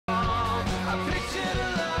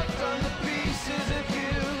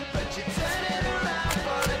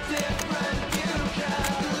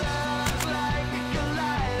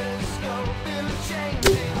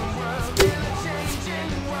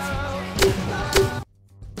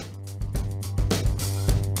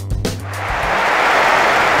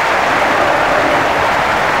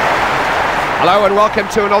Hello and welcome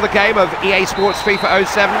to another game of EA Sports FIFA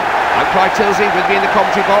 07. I'm Clive Tilsey, with me in the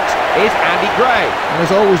commentary box is Andy Gray. And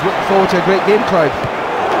as always, looking forward to a great game, Clive.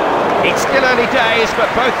 It's still early days,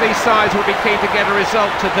 but both these sides will be keen to get a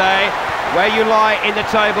result today. Where you lie in the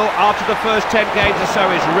table after the first 10 games or so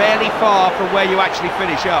is rarely far from where you actually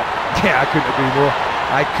finish up. Yeah, I couldn't agree more.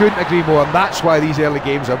 I couldn't agree more, and that's why these early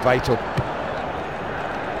games are vital.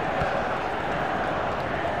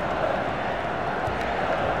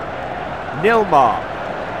 Nilmar.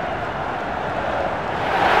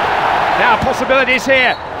 Now possibilities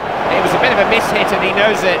here. It was a bit of a miss-hit and he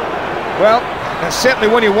knows it. Well, that's certainly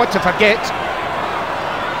one you want to forget.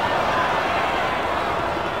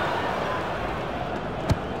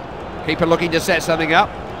 Keeper looking to set something up.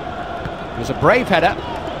 It was a brave header.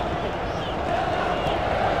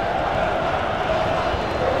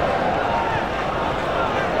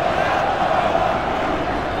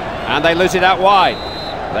 And they lose it out wide.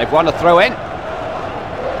 They've won a throw in.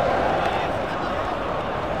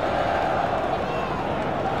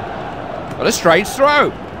 What a strange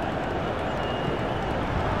throw.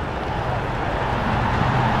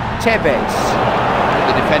 Tevez. Give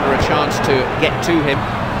the defender a chance to get to him.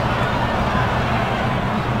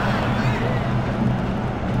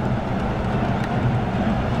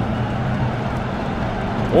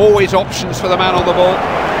 Always options for the man on the ball.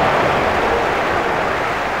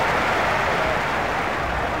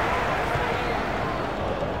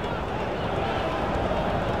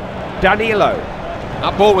 Danilo.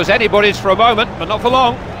 That ball was anybody's for a moment, but not for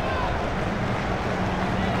long.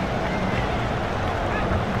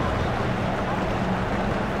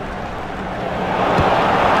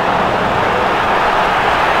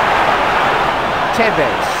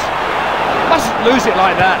 Tevez. Mustn't lose it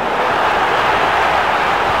like that.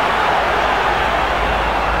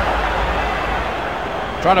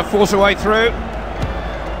 Trying to force a way through.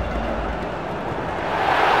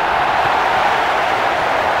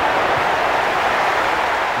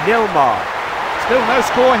 Nilmar. Still no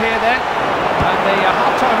score here then. And the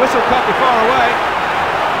half-time whistle can't be far away.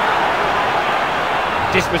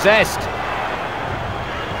 Dispossessed.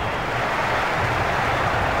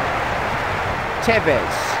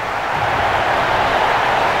 Tevez.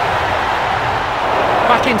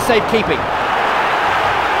 Back in safekeeping.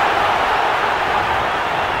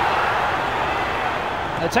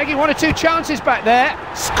 They're taking one or two chances back there.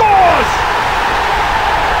 Scores!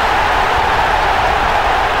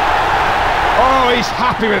 Oh, he's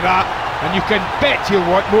happy with that, and you can bet he'll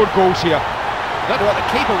want more goals here. I don't know what the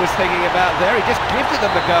keeper was thinking about there, he just gifted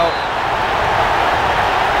them the goal.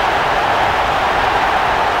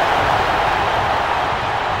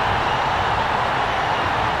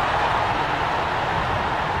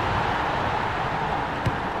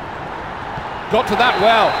 Got to that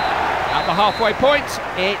well. At the halfway point,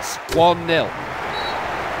 it's 1-0.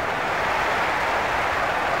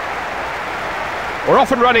 We're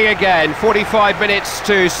off and running again, 45 minutes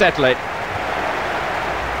to settle it.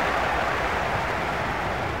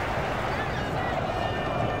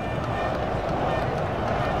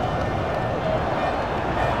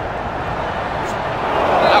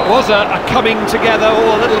 That was a coming together,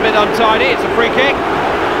 all a little bit untidy. It's a free kick.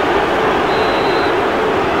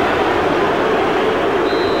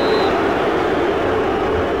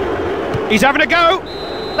 He's having a go.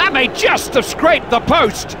 That may just have scraped the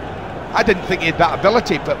post. I didn't think he had that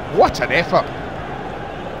ability, but what an effort.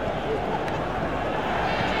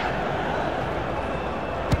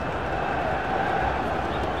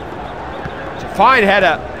 It's a fine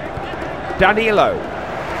header. Danilo.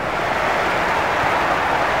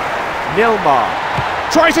 Nilmar.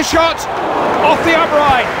 Tries a shot. Off the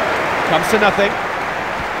upright. Comes to nothing.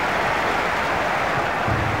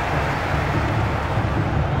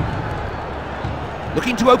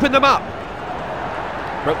 Looking to open them up.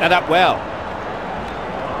 Broke that up well.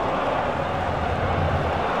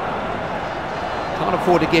 Can't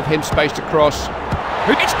afford to give him space to cross.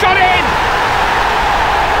 It's got in!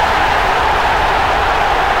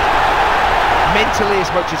 Mentally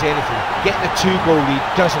as much as anything, getting a 2-goal lead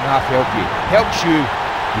doesn't half help you. Helps you,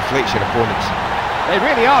 deflates your opponents. They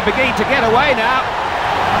really are beginning to get away now.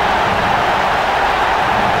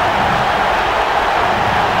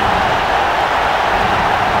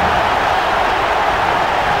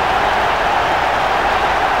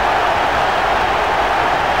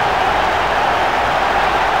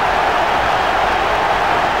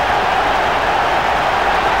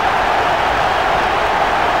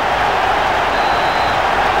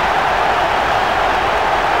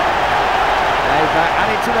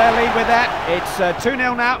 Added to their lead with that. It's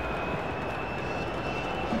 2-0 now.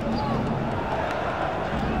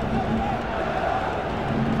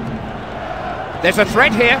 There's a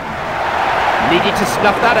threat here. Needed to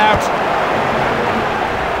snuff that out.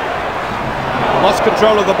 Lost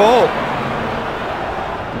control of the ball.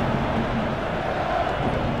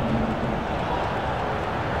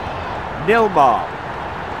 Nilmar.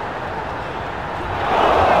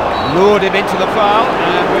 Lured him into the foul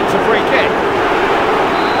and wins a free kick.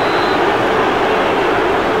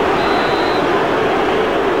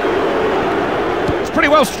 It's pretty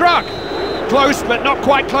well struck. Close, but not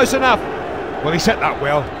quite close enough. Well, he set that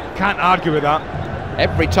well. Can't argue with that.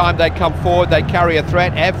 Every time they come forward, they carry a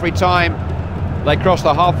threat. Every time they cross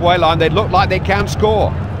the halfway line, they look like they can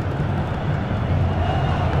score.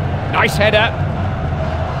 Nice header.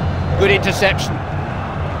 Good interception.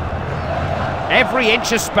 Every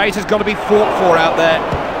inch of space has got to be fought for out there.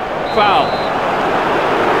 Foul.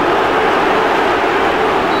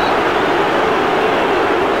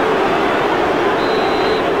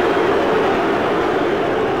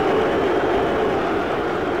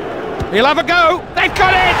 He'll have a go. They've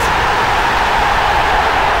got it!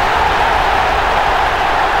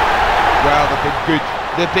 Well, they've been good.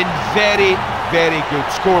 They've been very, very good.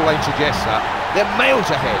 Scoreline suggests that. They're miles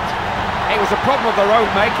ahead. It was a problem of their own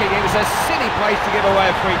making. It was a silly place to give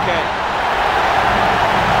away a free kick.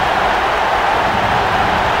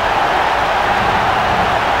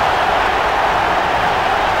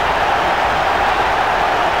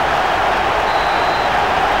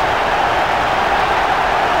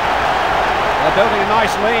 They're building a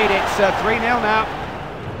nice lead. It's 3-0 now.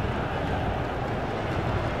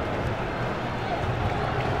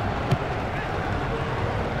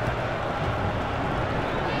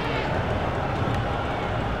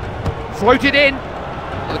 Floated in.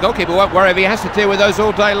 The goalkeeper won't worry if he has to deal with those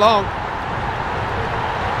all day long.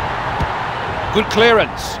 Good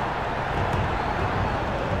clearance.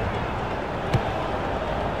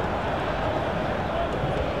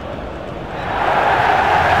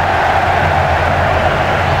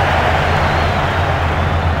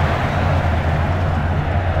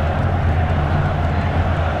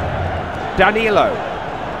 Danilo.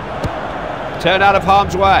 Turn out of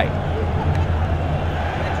harm's way.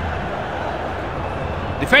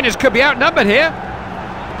 Defenders could be outnumbered here.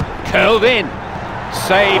 Curled in.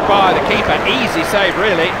 Saved by the keeper. Easy save,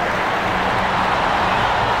 really.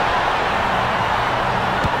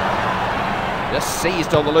 Just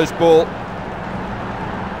seized on the loose ball.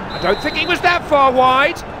 I don't think he was that far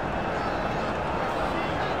wide.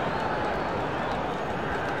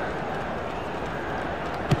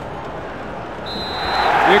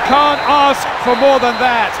 You can't ask for more than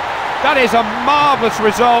that. That is a marvellous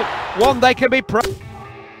result. One they can be proud of.